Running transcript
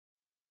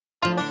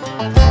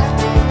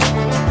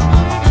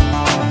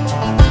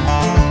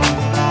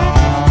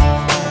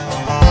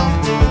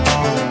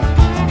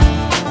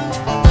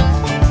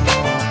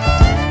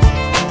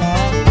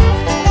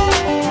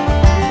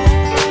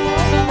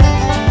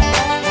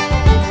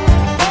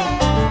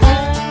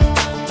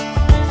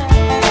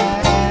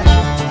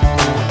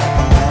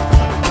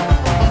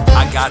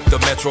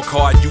Metro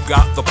card, you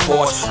got the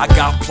Porsche. I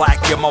got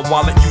plaque in my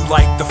wallet, you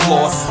like the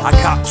floss. I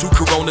cop 2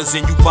 Coronas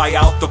and you buy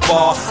out the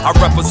bar. I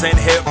represent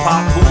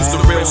hip-hop, who's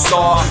the real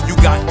star? You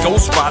got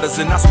Ghost Riders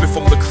and I spit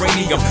from the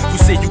cranium. You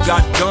say you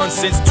got guns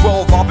since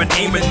 12, I've been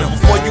aiming them.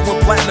 Before you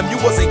went platinum, you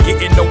wasn't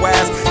getting no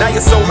ass. Now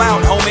you're so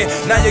loud, homie,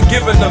 now you're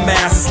giving the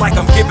mass. It's like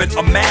I'm giving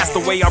a mass.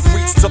 The way I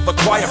preach to the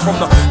choir, from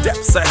the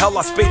depths of hell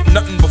I spit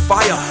nothing but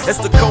fire.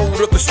 It's the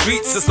code of the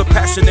streets, it's the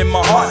passion in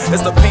my heart.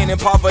 It's the pain and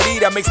poverty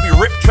that makes me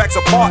rip tracks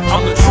apart.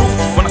 I'm the truth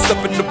when I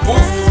step in the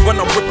booth, when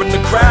I'm ripping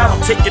the crowd.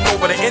 I'm taking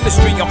over the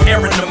industry, I'm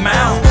airing them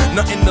out.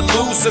 Nothing to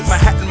lose, took my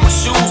hat and my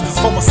shoes.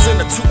 From a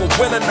sinner to a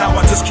winner, now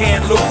I just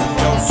can't lose.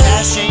 No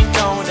cash ain't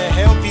gonna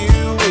help you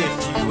if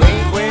you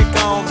ain't quick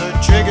on the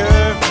trigger.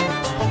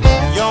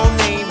 Your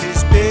name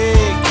is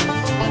big,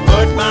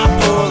 but my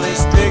pull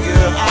is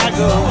bigger. I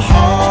go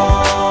hard,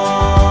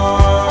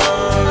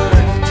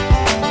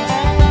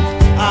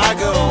 I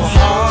go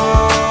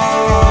hard.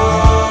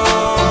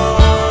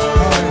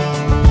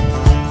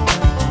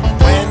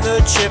 When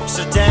the chips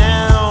are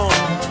down,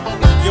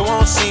 you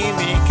won't see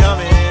me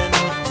coming.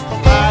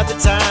 By the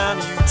time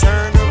you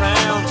turn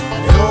around,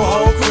 your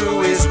whole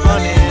crew is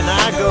running.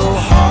 I go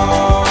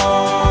hard,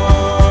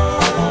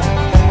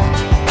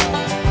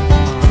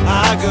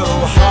 I go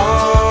hard.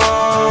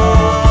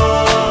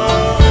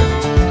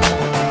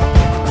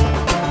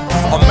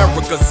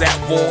 America's at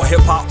war,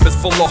 hip-hop is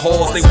full of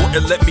whores. They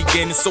wouldn't let me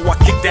in, so I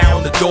kicked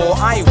down the door.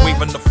 I ain't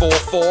waving the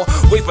 4-4,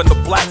 waving the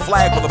black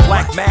flag with a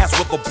black mask,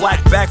 with a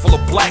black bag full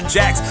of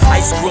blackjacks.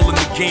 Ice grilling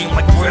the game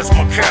like, where's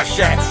my cash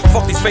at?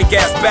 Fuck these fake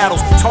ass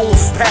battles, tones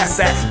is past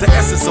that. The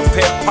essence of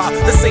hip-hop,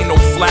 this ain't no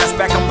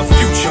flashback, I'm the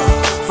future.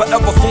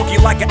 Forever funky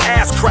like an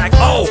ass crack.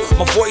 Oh,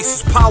 my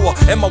voice is power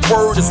and my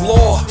word is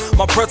law.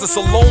 My presence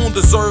alone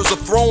deserves a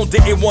throne.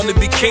 Didn't want to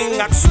be king,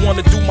 I just want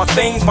to do my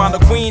thing. Find a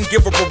queen,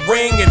 give her a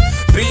ring and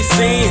be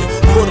seen.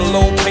 Put a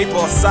little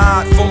paper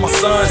aside for my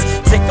sons.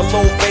 Take a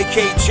little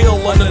vacay, chill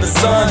under the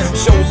sun.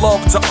 Show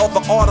love to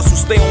other artists who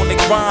stay on their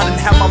grind and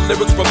have my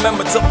lyrics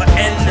remembered till the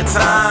end of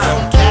time.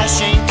 No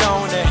cash ain't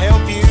gonna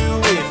help you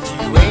if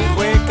you ain't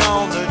quick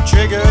on the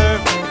trigger.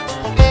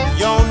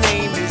 Your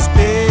name is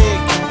big,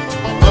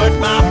 but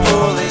my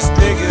pull is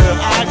bigger.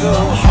 I go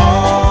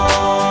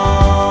hard,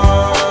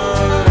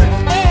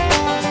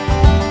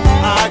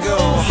 I go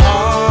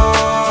hard.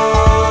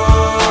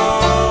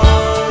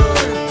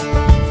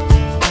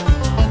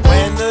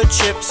 When the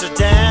chips are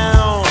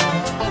down,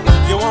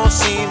 you won't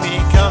see me